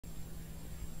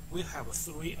We have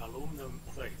 3 aluminum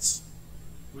plates,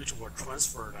 which were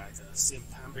transferred at the same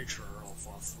temperature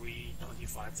of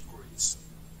 325 degrees.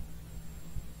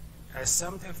 At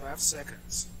 75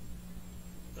 seconds,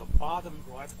 the bottom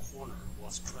right corner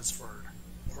was transferred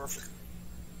perfectly.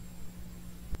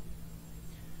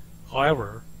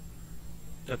 However,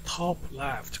 the top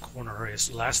left corner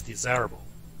is less desirable.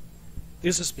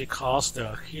 This is because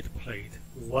the heat plate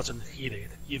wasn't heated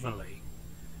evenly,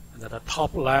 and the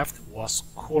top left was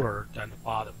cooler than the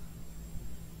bottom.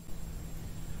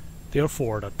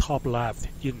 Therefore, the top left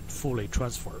didn't fully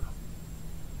transfer.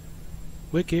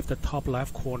 We gave the top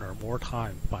left corner more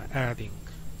time by adding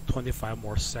 25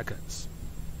 more seconds.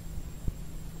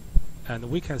 And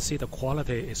we can see the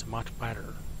quality is much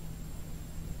better.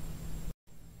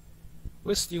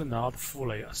 We're still not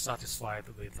fully satisfied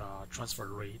with the transfer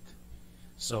rate.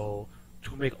 So,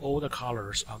 to make all the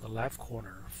colors on the left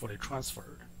corner fully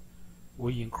transferred,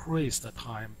 we increase the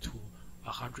time to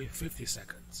 150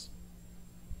 seconds.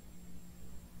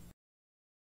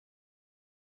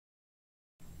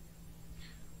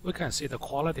 We can see the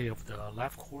quality of the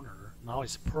left corner now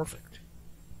is perfect.